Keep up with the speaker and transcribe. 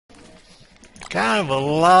Kind of a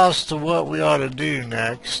loss to what we ought to do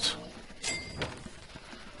next.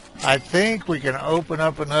 I think we can open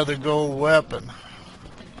up another gold weapon.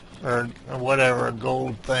 Or whatever, a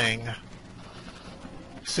gold thing.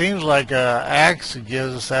 Seems like a axe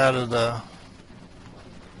gives us out of the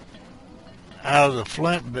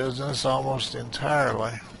flint business almost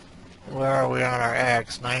entirely. Where are we on our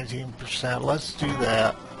axe? 19%. Let's do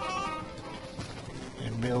that.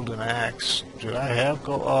 And build an axe. Do I have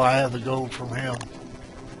gold? Oh, I have the gold from him.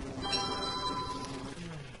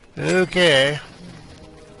 Okay.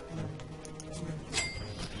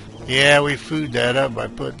 Yeah, we food that up by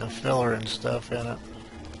putting the filler and stuff in it.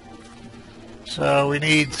 So we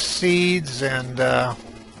need seeds and oh,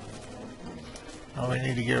 we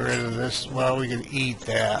need to get rid of this. Well, we can eat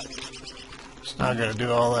that. It's not going to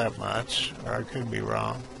do all that much, or I could be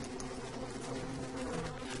wrong.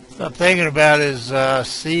 What I'm thinking about is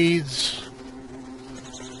seeds,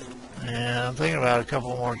 and I'm thinking about a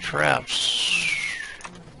couple more traps.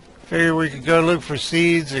 Figure we could go look for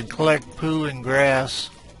seeds and collect poo and grass.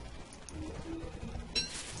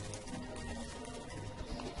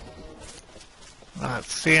 Not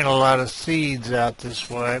seeing a lot of seeds out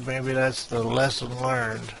this way. Maybe that's the lesson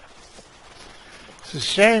learned. It's a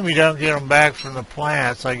shame you don't get them back from the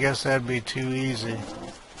plants. I guess that'd be too easy.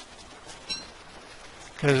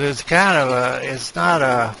 Because it's kind of a, it's not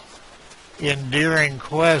a endearing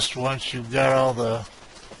quest once you've got all the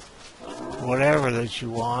whatever that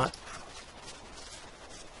you want.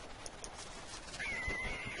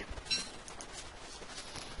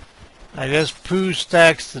 I guess poo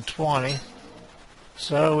stacks to 20.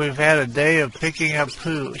 So we've had a day of picking up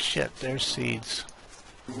poo. Shit, there's seeds.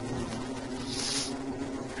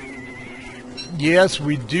 Yes,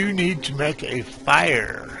 we do need to make a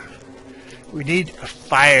fire. We need a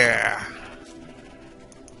fire.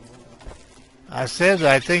 I said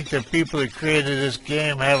I think the people who created this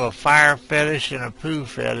game have a fire fetish and a poo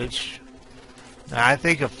fetish. Now, I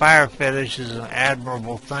think a fire fetish is an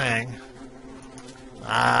admirable thing.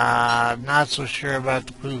 I'm not so sure about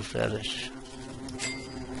the poo fetish.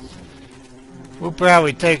 We'll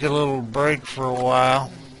probably take a little break for a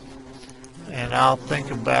while, and I'll think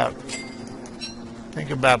about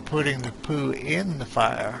putting the poo in the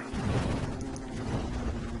fire.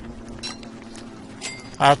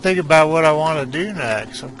 I'll think about what I want to do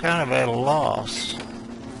next. I'm kind of at a loss.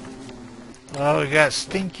 Well, we got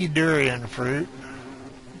stinky durian fruit.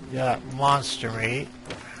 We got monster meat.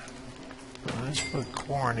 Let's put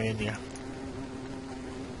corn in you.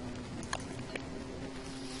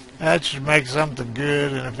 That should make something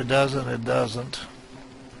good, and if it doesn't, it doesn't.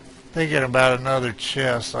 Thinking about another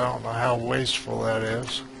chest. I don't know how wasteful that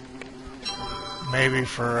is. Maybe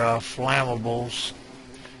for flammables.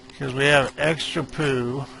 Because we have extra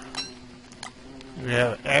poo. We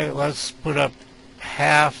have, let's put up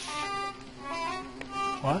half.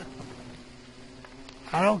 What?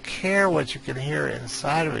 I don't care what you can hear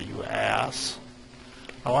inside of it, you ass.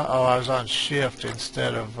 Oh, I was on shift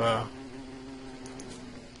instead of...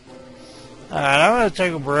 Alright, I'm going to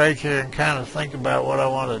take a break here and kind of think about what I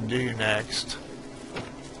want to do next.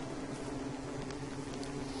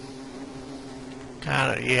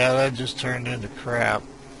 Kind of, yeah, that just turned into crap.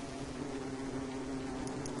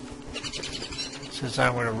 Since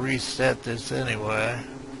I'm going to reset this anyway.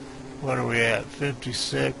 What are we at?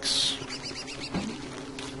 56.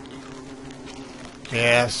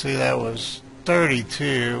 Yeah, see, that was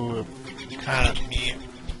 32. Kind of meat.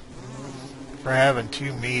 For having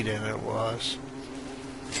too meat in it was.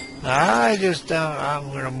 I just don't,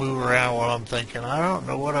 I'm going to move around while I'm thinking. I don't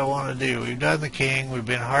know what I want to do. We've done the king. We've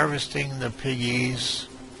been harvesting the piggies.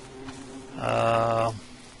 I'd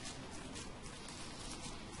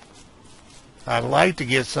like to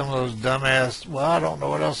get some of those dumbass... Well, I don't know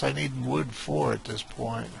what else I need wood for at this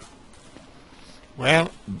point.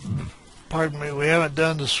 Well, pardon me, we haven't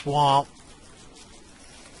done the swamp.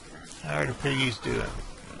 How are the piggies doing?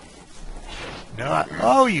 No,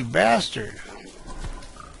 oh, you bastard.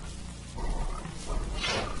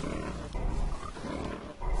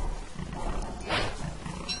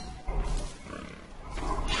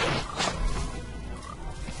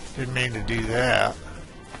 Didn't mean to do that.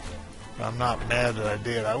 I'm not mad that I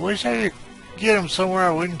did. I wish I could get them somewhere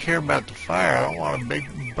I wouldn't care about the fire. I don't want a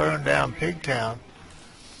big burned down pig town.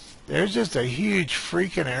 There's just a huge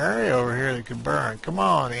freaking area over here that could burn. Come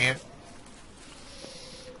on, Ant.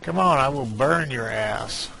 Come on, I will burn your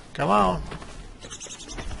ass. Come on.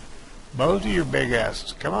 Both of your big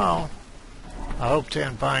asses. Come on. I hope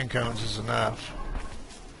 10 pine cones is enough.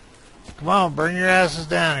 Come on, bring your asses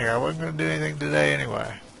down here. I wasn't going to do anything today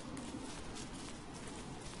anyway.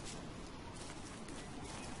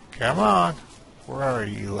 Come on. Where are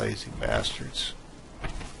you lazy bastards?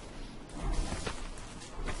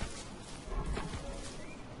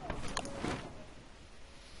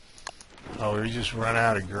 Oh, we just run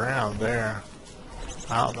out of ground there.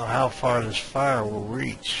 I don't know how far this fire will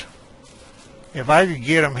reach. If I could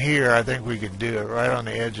get them here, I think we could do it right on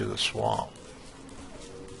the edge of the swamp.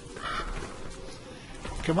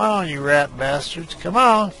 Come on, you rat bastards. Come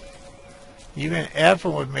on. You've been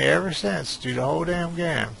effing with me ever since, through the whole damn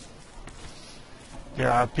game.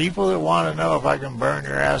 There are people that want to know if I can burn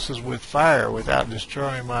your asses with fire without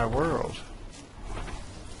destroying my world.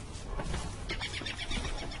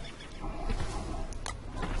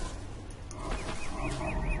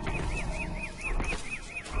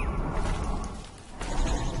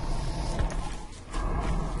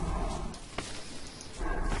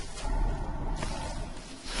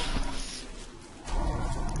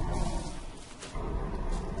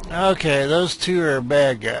 Okay, those two are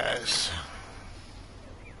bad guys.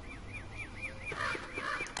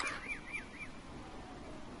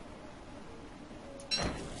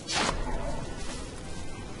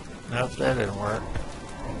 Nope, that didn't work.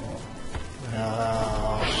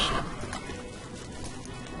 Oh,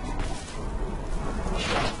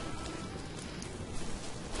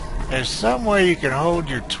 shit. There's some way you can hold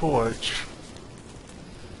your torch.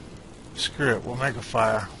 Screw it, we'll make a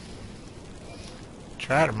fire.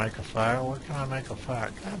 Try to make a fire. Where can I make a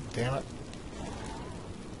fire? God damn it.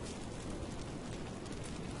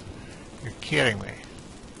 You're kidding me.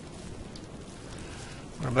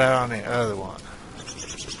 What about on the other one?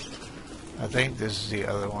 I think this is the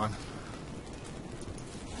other one.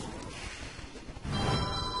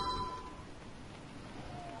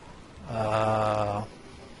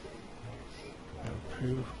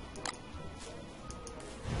 Approve.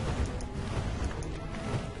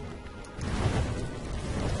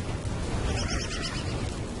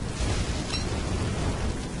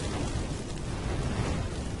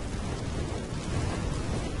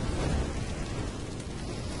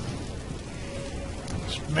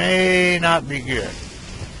 May not be good.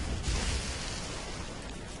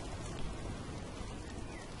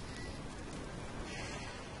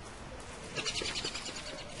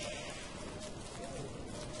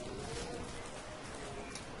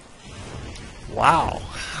 Wow.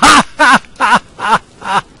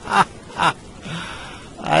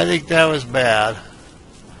 I think that was bad.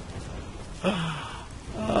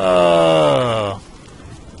 Oh.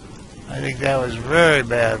 I think that was very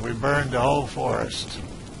bad. We burned the whole forest.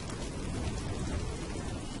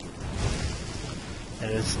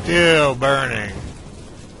 And it's still burning.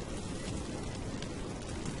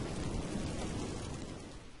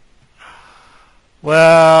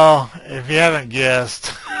 Well, if you haven't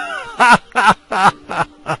guessed,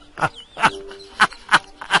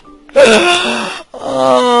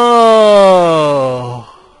 oh,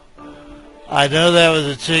 I know that was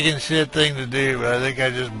a chicken shit thing to do, but I think I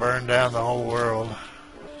just burned down the whole world.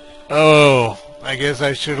 Oh, I guess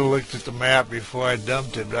I should have looked at the map before I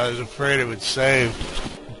dumped it, but I was afraid it would save.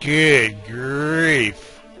 Good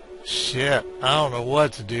grief. Shit, I don't know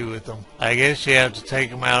what to do with them. I guess you have to take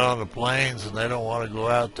them out on the plains, and they don't want to go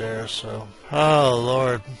out there, so. Oh,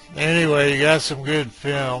 Lord. Anyway, you got some good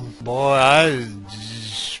film. Boy,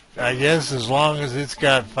 I guess as long as it's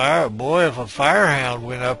got fire. Boy, if a firehound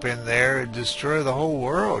went up in there, it'd destroy the whole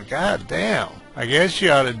world. God damn. I guess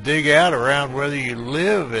you ought to dig out around where you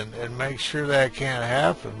live and make sure that can't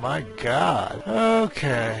happen. My God.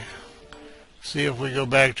 Okay. See if we go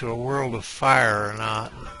back to a world of fire or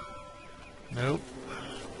not. Nope.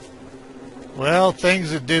 Well,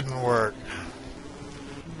 things that didn't work.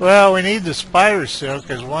 Well, we need the spider silk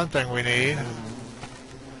is one thing we need.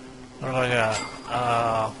 What do I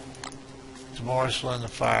got? It's morsel in the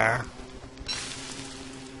fire.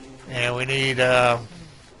 And we need, there's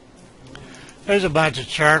a bunch of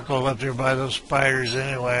charcoal up there by those spiders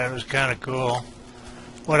anyway. It was kind of cool.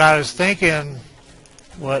 What I was thinking,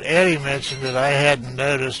 what Eddie mentioned that I hadn't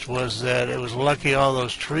noticed was that it was lucky all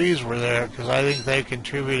those trees were there, because I think they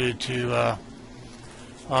contributed to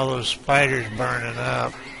all those spiders burning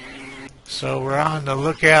up. So we're on the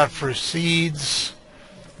lookout for seeds,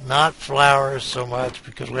 not flowers so much,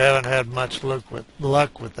 because we haven't had much luck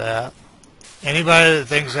with that. Anybody that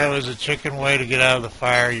thinks that was a chicken way to get out of the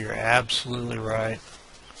fire, you're absolutely right.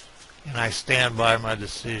 And I stand by my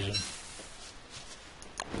decision.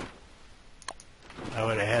 I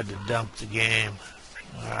would have had to dump the game.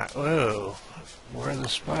 Alright, whoa. Where are the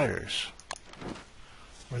spiders?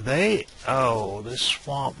 Were they? Oh, this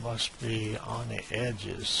swamp must be on the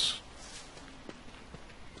edges.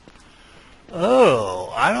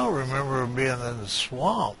 Oh, I don't remember them being in the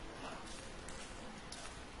swamp.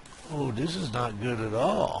 Oh, this is not good at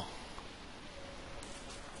all.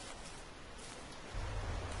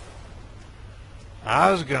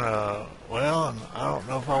 I was gonna, well, I don't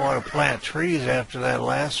know if I want to plant trees after that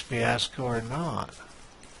last fiasco or not.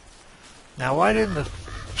 Now, why didn't the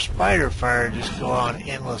spider fire just go on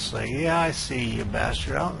endlessly? Yeah, I see you,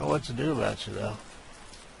 bastard. I don't know what to do about you, though.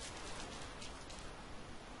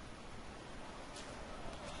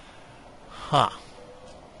 Huh.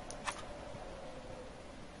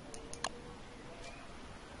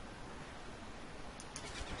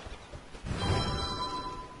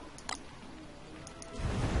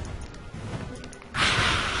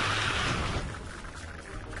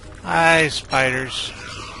 Hi, spiders.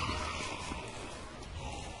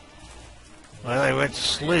 Well, they went to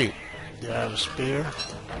sleep. Do I have a spear?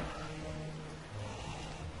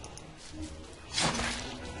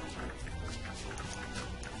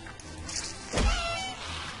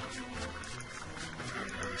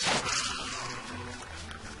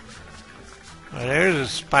 Well, there's a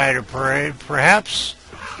spider parade. Perhaps,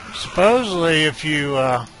 supposedly, if you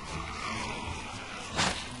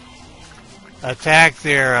attack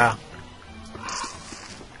their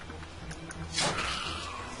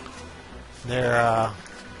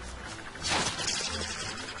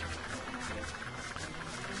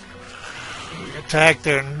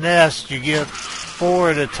nest, you get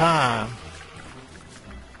 4 at a time.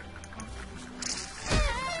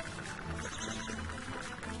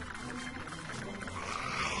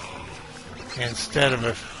 Instead of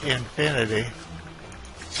infinity.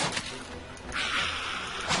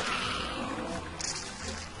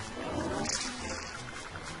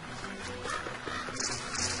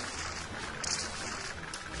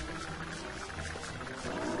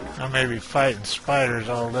 I may be fighting spiders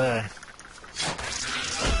all day.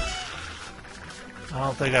 I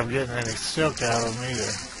don't think I'm getting any silk out of them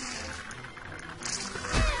either.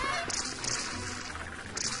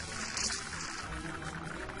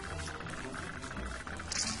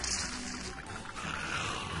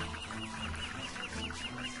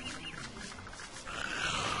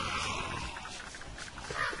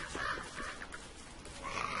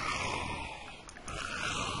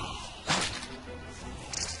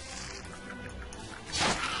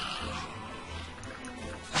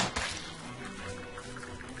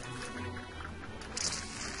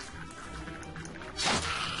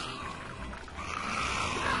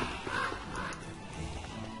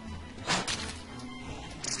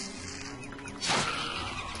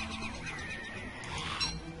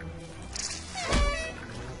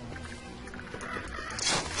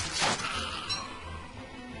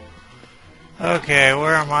 Okay,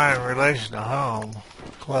 where am I in relation to home?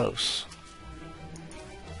 Close.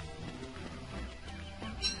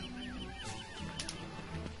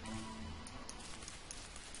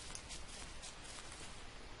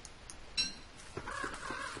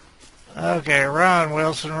 Okay, run,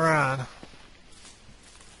 Wilson, run.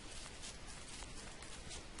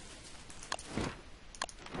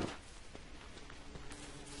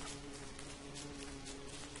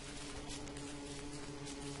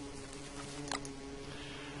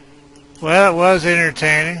 Well, it was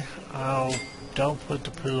entertaining. Oh, don't put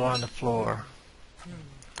the poo on the floor.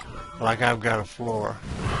 Like I've got a floor.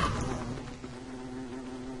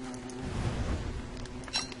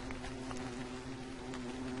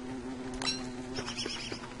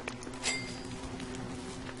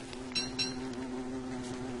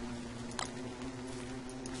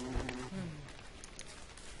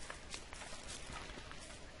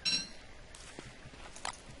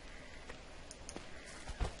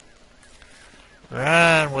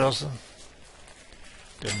 Run, Wilson.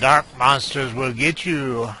 The dark monsters will get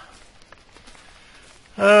you.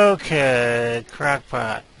 Okay,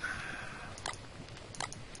 crockpot.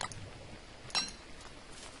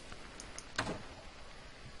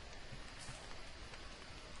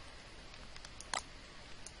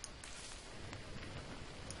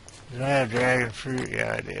 Did I have dragon fruit?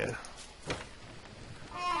 Yeah, I did.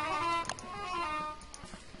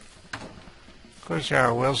 Of course you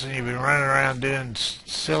are, Wilson. You've been running around doing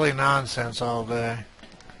silly nonsense all day.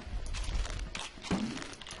 You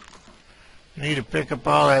need to pick up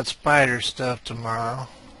all that spider stuff tomorrow.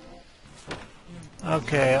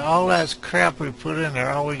 Okay, all that crap we put in there,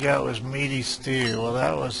 all we got was meaty stew. Well,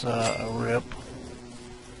 that was a rip.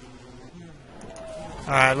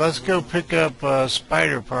 Alright, let's go pick up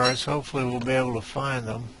spider parts. Hopefully we'll be able to find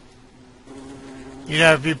them. You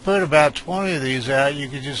know, if you put about 20 of these out, you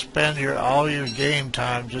could just spend all your game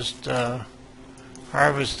time just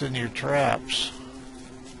harvesting your traps.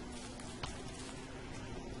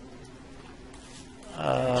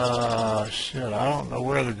 Shit, I don't know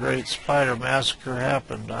where the Great Spider Massacre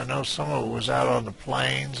happened. I know some of it was out on the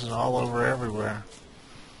plains and all over everywhere.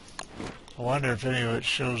 I wonder if any of it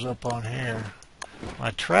shows up on here.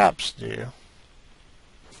 My traps do.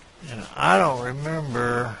 And I don't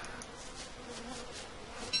remember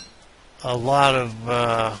a lot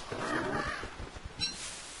of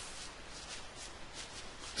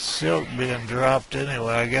silk being dropped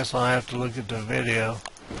anyway. I guess I'll have to look at the video.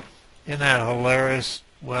 Isn't that hilarious?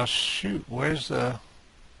 Well, shoot, where's the...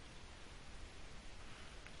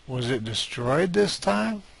 Was it destroyed this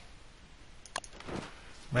time?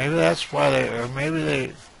 Maybe that's why they... Or maybe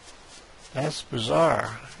they... That's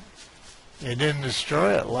bizarre. They didn't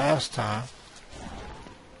destroy it last time.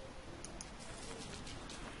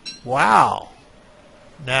 Wow.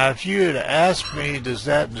 Now, if you had asked me, does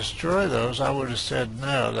that destroy those, I would have said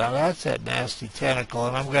no. Now, that's that nasty tentacle,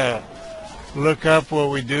 and I'm going to look up what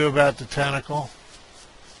we do about the tentacle.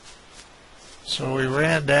 So we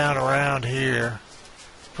ran down around here.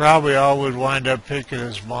 Probably all we'd wind up picking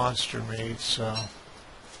is monster meat, so...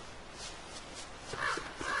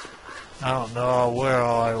 I don't know where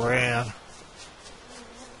all I ran.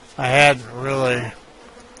 I hadn't really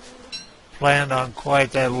planned on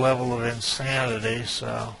quite that level of insanity,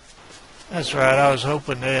 so... That's right, I was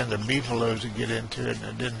hoping they and the beefaloes would get into it, and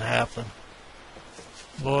it didn't happen.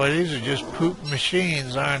 Boy, these are just poop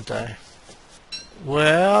machines, aren't they?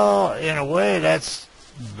 Well, in a way, that's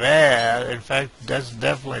bad. In fact, that's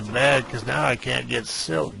definitely bad, because now I can't get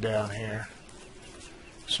silk down here.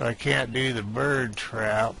 So I can't do the bird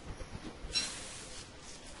trap.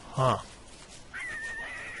 Huh.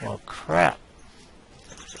 Well, crap.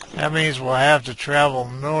 That means we'll have to travel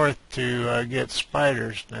north to get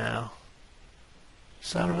spiders now.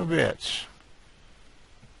 Son of a bitch.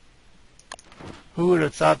 Who would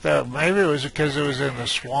have thought that? Maybe it was because it was in the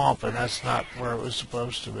swamp and that's not where it was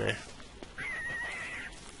supposed to be.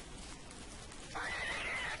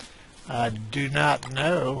 I do not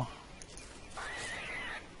know.